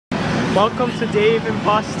Welcome to Dave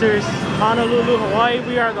Imposters, Honolulu, Hawaii.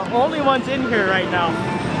 We are the only ones in here right now.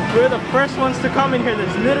 We're the first ones to come in here.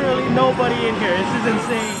 There's literally nobody in here. This is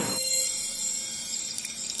insane.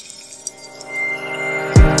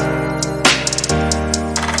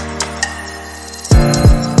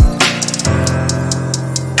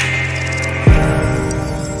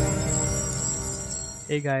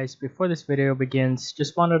 Hey guys, before this video begins,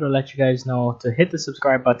 just wanted to let you guys know to hit the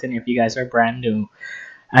subscribe button if you guys are brand new.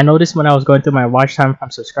 I noticed when I was going through my watch time from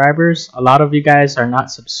subscribers, a lot of you guys are not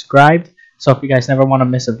subscribed. So if you guys never want to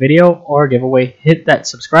miss a video or giveaway, hit that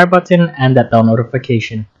subscribe button and that bell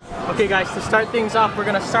notification. Okay guys, to start things off, we're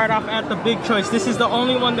going to start off at the big choice. This is the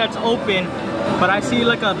only one that's open, but I see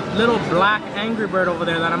like a little black Angry Bird over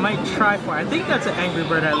there that I might try for. I think that's an Angry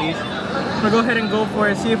Bird at least. I'm going to go ahead and go for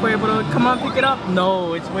it, see if we're able to come on, pick it up.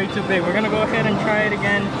 No, it's way too big. We're going to go ahead and try it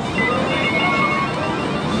again.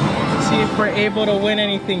 See if we're able to win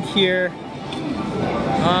anything here.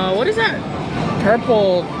 What is that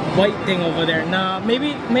purple white thing over there? Nah,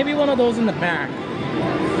 maybe one of those in the back.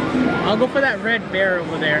 I'll go for that red bear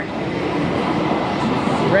over there.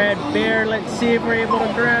 Red bear, let's see if we're able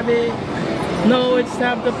to grab it. No, it's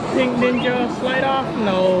have the pink ninja slide off.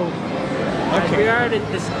 No. Okay, we are at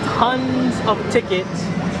there's tons of tickets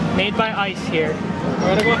made by Ice here.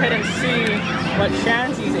 We're gonna go ahead and see what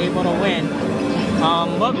chance he's able to win.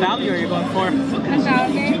 What value are you going for?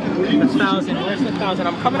 1,000. 1,000. Where's the 1,000?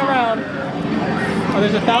 I'm coming around. Oh,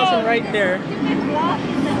 there's 1,000 right there.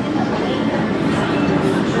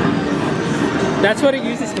 That's what it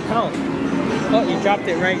uses to count. Oh, you dropped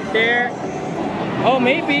it right there. Oh,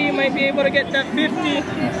 maybe you might be able to get that 50.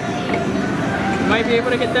 Might be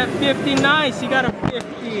able to get that 50. Nice, you got a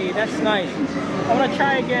 50. That's nice. I'm gonna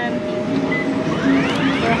try again.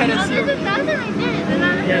 Go ahead and see. There's 1,000 right there.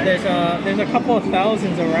 Yeah, there's a couple of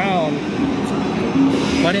thousands around.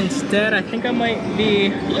 But instead, I think I might be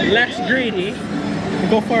less greedy.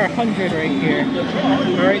 Go for 100 right here.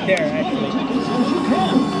 Right there, actually.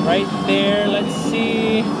 Right there. Let's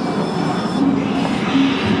see.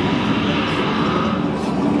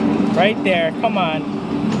 Right there. Come on.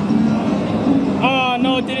 Oh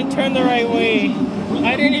no, it didn't turn the right way.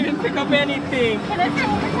 I didn't even pick up anything. Can I try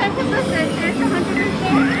one more time to the there's 100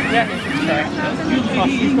 right there? Yeah, try. Oh,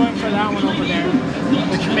 she's going for that one over there,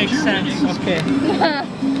 which makes sense. Okay.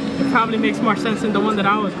 It probably makes more sense than the one that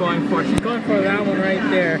I was going for. She's going for that one right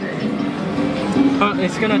there. Oh,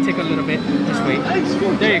 it's gonna take a little bit. Just wait.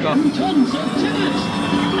 There you go.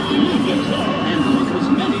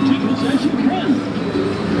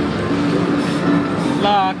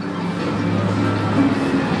 Lock.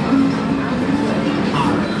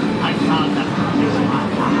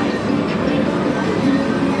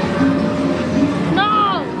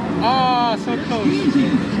 No! Oh, so close.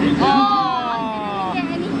 Oh!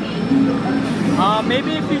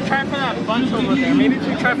 Maybe if we try for that bunch over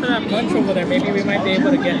there, maybe we might be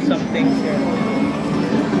able to get some things here.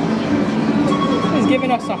 He's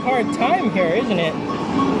giving us a hard time here, isn't it?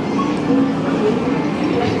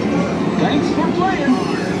 Thanks for playing.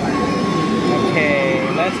 Okay,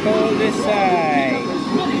 let's go this side.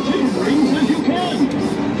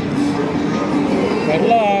 Good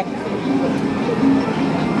luck.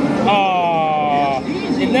 Oh,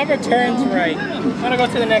 it never turns right. I'm gonna go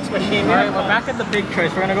to the next machine. Alright, we're back at the big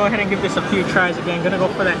choice. We're gonna go ahead and give this a few tries again. Gonna go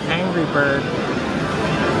for that Angry Bird.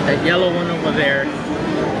 That yellow one over there.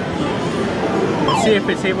 Let's see if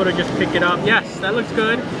it's able to just pick it up. Yes, that looks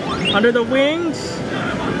good. Under the wings?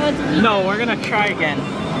 No, we're gonna try again.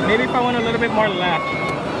 Maybe if I went a little bit more left.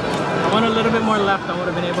 I would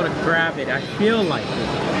have been able to grab it. I feel like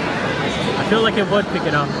it would pick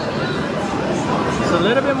it up. It's a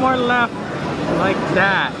little bit more left, like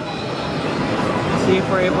that. See if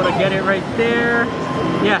we're able to get it right there.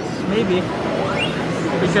 Yes, maybe.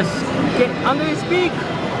 Maybe just get under his beak.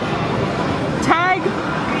 Tag.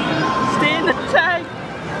 Stay in the tag.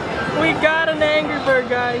 We got an Angry Bird,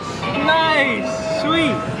 guys. Nice.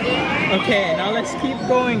 Sweet. Okay, now let's keep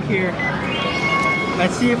going here.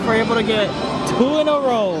 Let's see if we're able to get 2 in a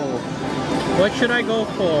row. What should I go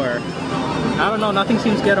for? I don't know. Nothing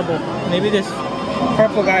seems gettable. Maybe this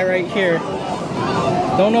purple guy right here.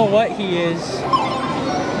 Don't know what he is.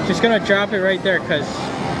 Just gonna drop it right there because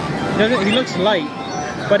he looks light,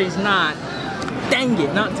 but he's not. Dang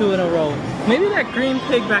it, not 2 in a row. Maybe that green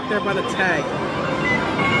pig back there by the tag.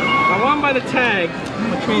 I won by the tag,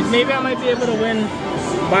 which means maybe I might be able to win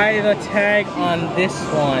by the tag on this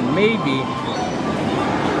one. Maybe.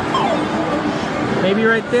 Maybe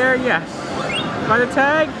right there, yes. By the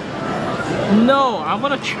tag? No, I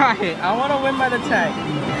want to try it. I want to win by the tag.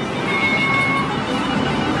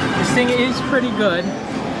 This thing is pretty good.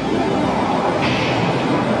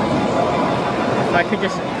 If I could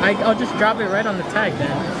just, I'll just drop it right on the tag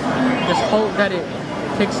then. Just hope that it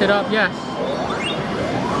picks it up. Yes.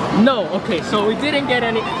 No. Okay, so we didn't get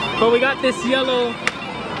any, but we got this yellow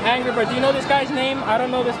Angry Bird. Do you know this guy's name? I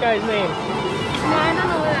don't know this guy's name. No, I don't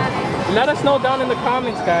know what that is. Let us know down in the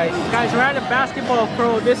comments, guys. Guys, we're at a basketball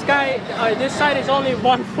pro. This guy, this side is only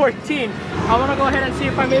 114. I want to go ahead and see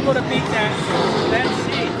if I'm able to beat that. Let's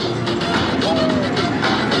see.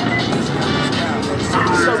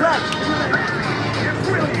 Select.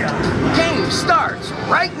 Game starts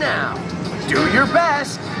right now. Do your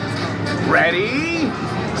best. Ready,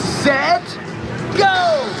 set,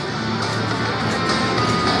 go!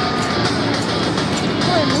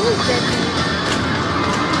 Boy, move it.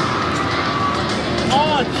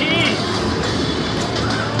 Oh, jeez.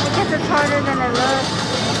 I guess it's harder than it looks.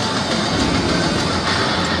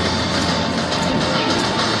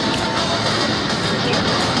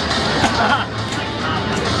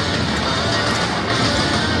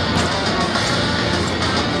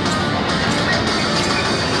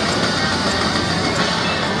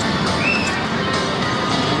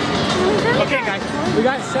 Okay, guys, we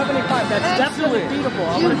got 75. That's definitely beatable.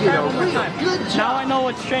 I'm going to try one more time. Now I know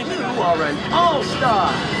what strength to You are an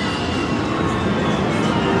all-star.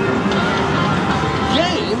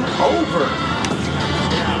 Game over.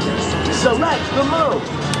 Select the move.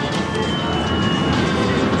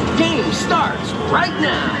 Game starts right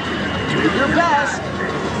now. Do your best.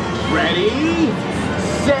 Ready,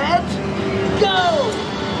 set, go!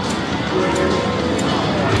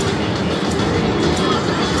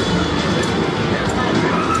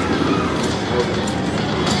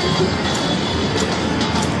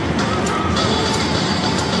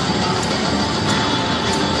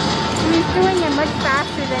 He's doing it much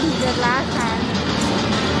faster than he did last time.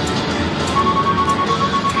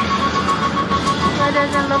 So it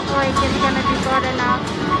doesn't look like it's gonna be good enough.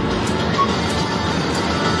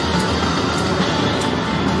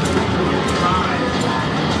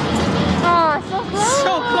 Oh, so close!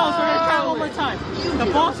 So close. We're going to try one more time. The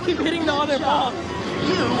balls keep hitting the other ball.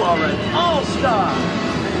 You are an all-star.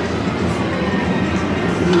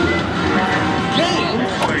 Game.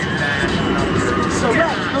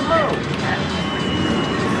 Select the move.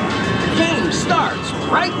 Game starts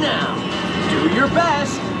right now. Do your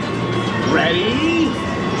best. Ready,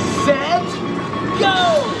 set, go!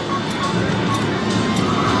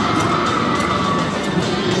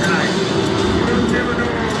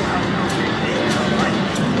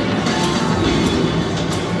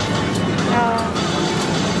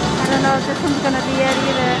 I don't know if this one's gonna be it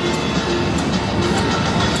either.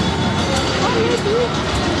 Oh, maybe.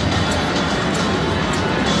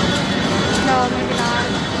 No, maybe not.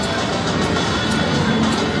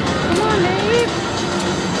 Come on, Nate.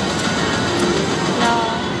 No.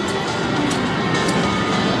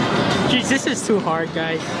 Jeez, this is too hard,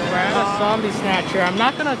 guys. We're at a zombie snatcher. I'm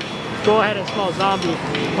not gonna go ahead and spell zombie.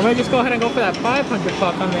 I'm gonna just go ahead and go for that 500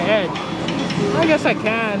 buck on the edge. I guess I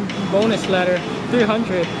can. Bonus letter,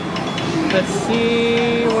 300. Let's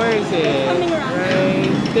see, where is it?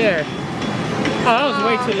 Right there. Oh, that was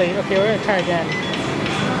way too late. Okay, we're gonna try again.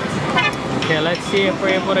 Okay, let's see if we're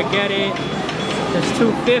able to get it. It's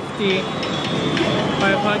 250.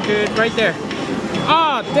 500, right there.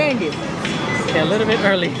 Oh, dang it. Okay, a little bit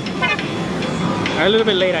early. Or a little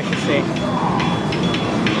bit late, I should say.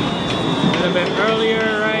 A little bit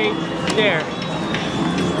earlier, right there.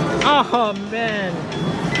 Oh, man.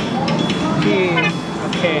 Jeez.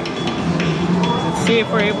 Okay. Let's see if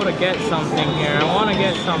we're able to get something here. I want to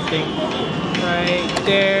get something. Right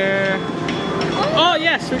there. Oh,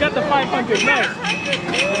 yes, we got the 500. Nice.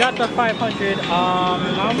 We got the 500.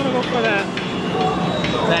 I'm going to go for that.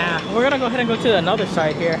 Nah, we're going to go ahead and go to the other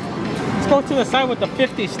side here. Let's go to the side with the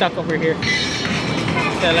 50 stuck over here.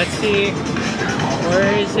 Okay, let's see.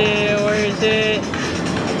 Where is it? Where is it?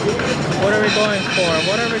 What are we going for?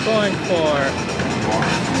 What are we going for?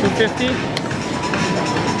 250?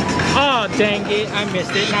 Oh, dang it. I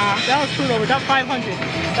missed it. Nah, that was cool though. We got 500.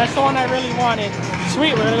 That's the one I really wanted.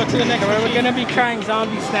 Sweet, we're going to go to the next one. We're going to be trying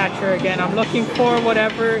Zombie Snatcher again. I'm looking for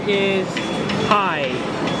whatever is high.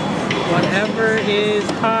 Whatever is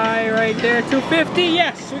high right there. 250?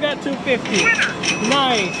 Yes, we got 250.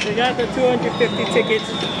 Nice. We got the 250 tickets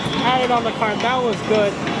added on the card. That was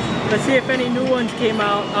good. Let's see if any new ones came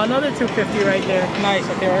out. Another 250 right there. Nice.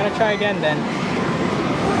 Okay, we're going to try again then.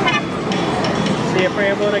 See if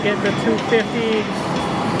we're able to get the 250.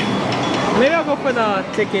 Maybe I'll go for the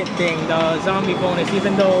ticket thing, the zombie bonus,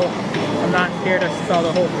 even though I'm not here to spell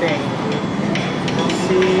the whole thing. Let's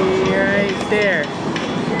see right there.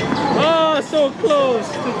 Oh, so close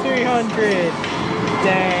to 300.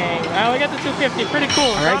 Dang. We got the 250. Pretty cool.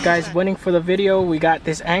 Alright guys, winning for the video, we got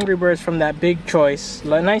this Angry Birds from that Big Choice.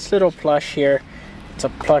 Nice little plush here. It's a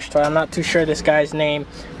plush toy. I'm not too sure this guy's name.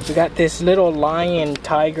 We got this little lion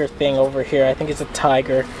tiger thing over here. I think it's a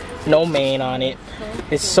tiger. No mane on it.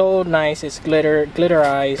 It's so nice. It's glitter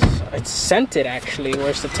eyes. It's scented actually.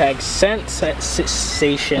 Where's the tag? Scent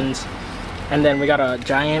sensations. And then we got a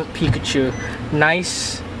giant Pikachu.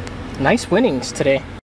 Nice winnings today.